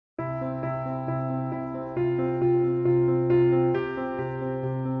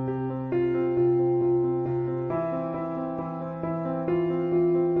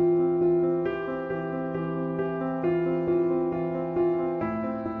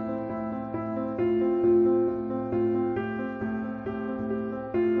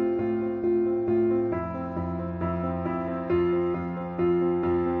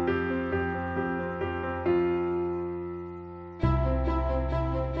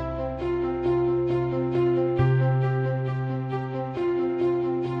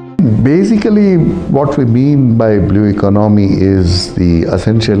Basically, what we mean by blue economy is the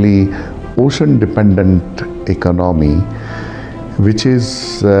essentially ocean-dependent economy, which is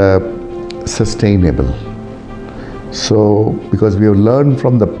sustainable. So, because we have learned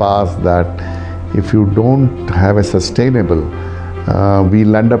from the past that if you don't have a sustainable,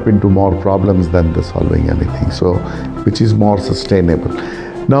 we'll end up into more problems than the solving anything. So, which is more sustainable.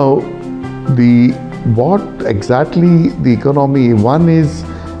 Now, what exactly the economy? One is,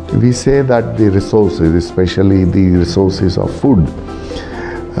 we say that the resources, especially the resources of food,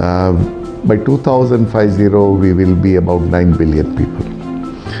 by 2050 we will be about 9 billion people,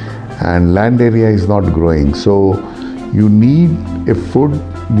 and land area is not growing. So you need a food,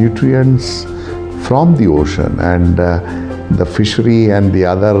 nutrients from the ocean, and the fishery and the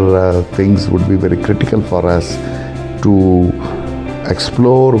other things would be very critical for us to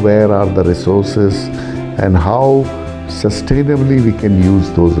explore where are the resources and how sustainably we can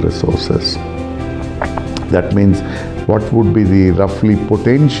use those resources. That means what would be the roughly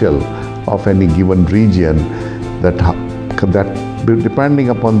potential of any given region, that depending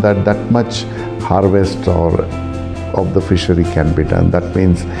upon that much harvest or of the fishery can be done. That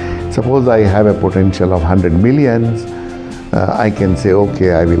means suppose I have a potential of 100 millions, I can say,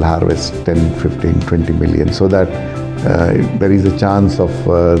 okay, I will harvest 10, 15, 20 million, so that there is a chance of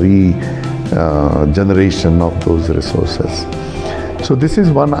generation of those resources. So this is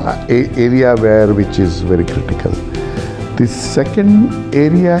one area which is very critical. The second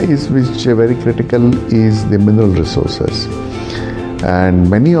area which is very critical is the mineral resources. And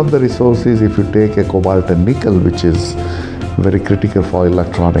many of the resources, if you take a cobalt and nickel, which is very critical for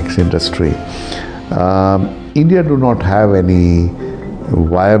electronics industry, India do not have any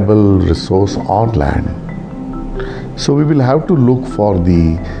viable resource on land. So we will have to look for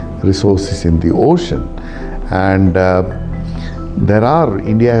the resources in the ocean, and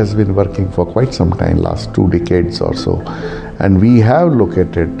India has been working for quite some time, last 2 decades or so, and we have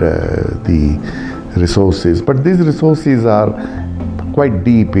located the resources, but these resources are quite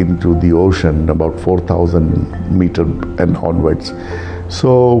deep into the ocean, about 4,000 meters and onwards.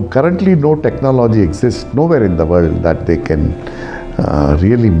 So currently no technology exists nowhere in the world that they can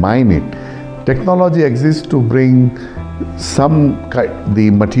really mine it. Technology exists to bring the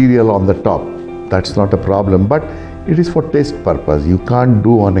material on the top. That's not a problem, but it is for test purpose. You can't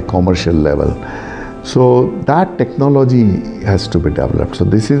do on a commercial level. So that technology has to be developed. So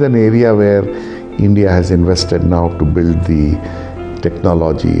this is an area where India has invested now to build the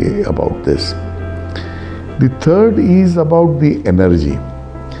technology about this. The third is about the energy.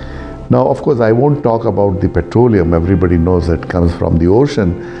 Now, of course, I won't talk about the petroleum. Everybody knows it comes from the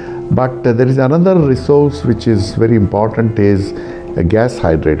ocean. But there is another resource which is very important, is a gas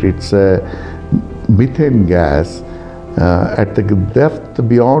hydrate. It's a methane gas at the depth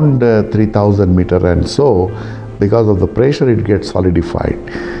beyond 3,000 meters, and so because of the pressure it gets solidified,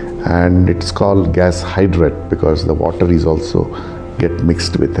 and it's called gas hydrate because the water is also get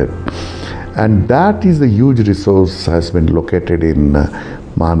mixed with it. And that is a huge resource, has been located in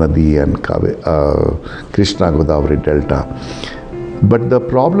Mahanadi and Krishna Godavari Delta. But the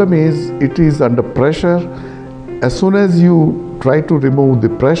problem is, it is under pressure. As soon as you try to remove the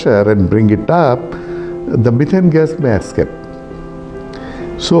pressure and bring it up, the methane gas may escape.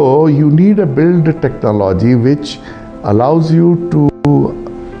 So you need a build technology which allows you to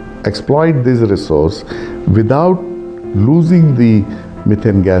exploit this resource without losing the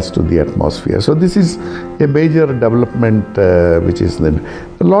methane gas to the atmosphere. So this is a major development which is needed.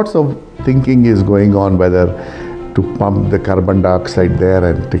 Lots of thinking is going on whether to pump the carbon dioxide there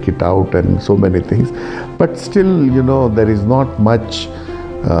and take it out, and so many things. But still, there is not much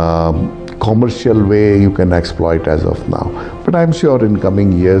commercial way you can exploit as of now. But I'm sure in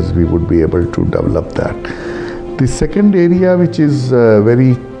coming years we would be able to develop that. The second area which is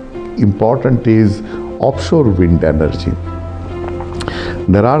very important is offshore wind energy.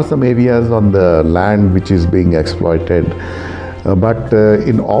 There are some areas on the land which is being exploited, but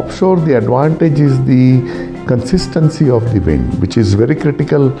in offshore the advantage is the consistency of the wind, which is very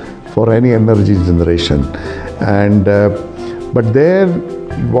critical for any energy generation. And but there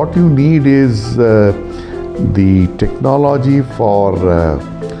what you need is the technology for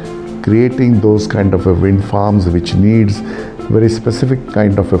creating those kind of a wind farms, which needs very specific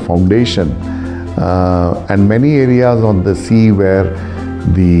kind of a foundation, and many areas on the sea where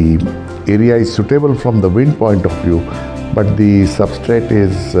the area is suitable from the wind point of view, but the substrate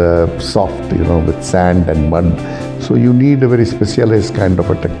is soft, with sand and mud. So you need a very specialized kind of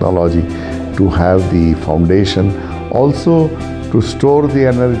a technology to have the foundation. Also to store the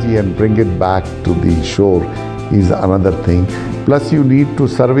energy and bring it back to the shore is another thing. Plus you need to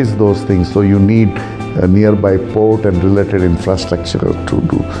service those things, so you need a nearby port and related infrastructure to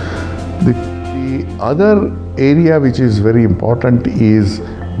do. The other area which is very important is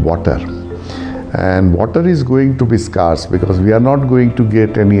water. And water is going to be scarce because we are not going to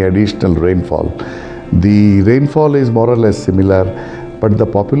get any additional rainfall. The rainfall is more or less similar, but the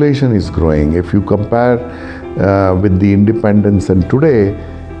population is growing. If you compare with the independence and today,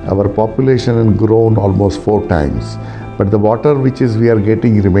 our population has grown almost 4 times. But the water which we are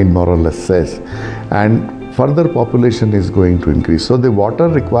getting remain more or less same. And further population is going to increase. So the water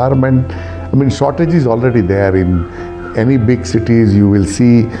requirement, shortage is already there. In any big cities you will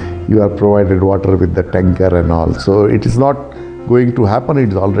see you are provided water with the tanker and all. So it is not going to happen, it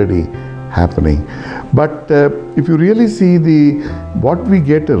is already happening. But if you really see what we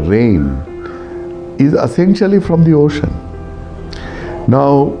get rain is essentially from the ocean.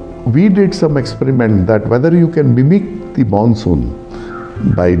 Now we did some experiment that whether you can mimic the monsoon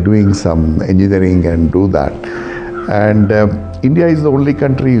by doing some engineering and do that. And India is the only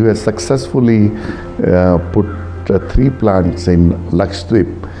country who has successfully put 3 plants in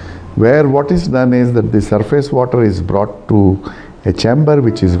Lakshadweep, where what is done is that the surface water is brought to a chamber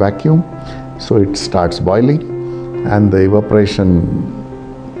which is vacuum, so it starts boiling and the evaporation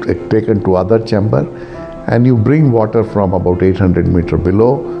taken to other chamber, and you bring water from about 800 meter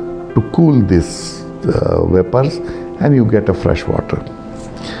below to cool these vapors, and you get a fresh water.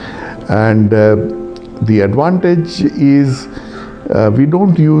 And the advantage is we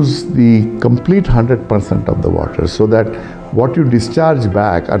don't use the complete 100% of the water, so that what you discharge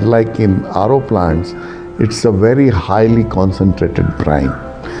back, unlike in RO plants, it's a very highly concentrated brine.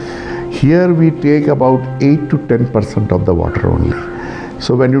 Here we take about 8 to 10% of the water only.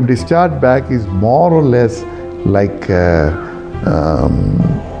 So when you discharge back is more or less like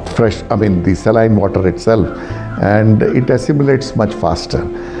fresh, the saline water itself, and it assimilates much faster.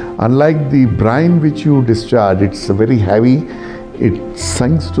 Unlike the brine which you discharge, it's very heavy, it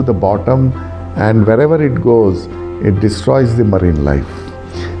sinks to the bottom, and wherever it goes, it destroys the marine life.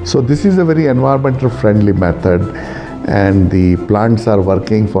 So this is a very environmental friendly method, and the plants are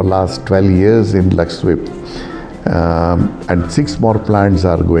working for last 12 years in Lakshadweep, and 6 more plants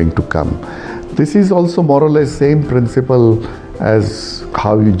are going to come. This is also more or less same principle as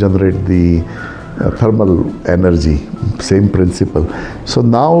how you generate the thermal energy, same principle. So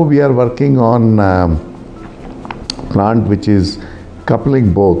now we are working on plant which is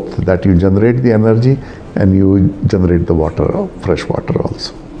coupling both, that you generate the energy and you generate the water, fresh water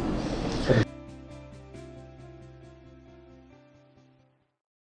also.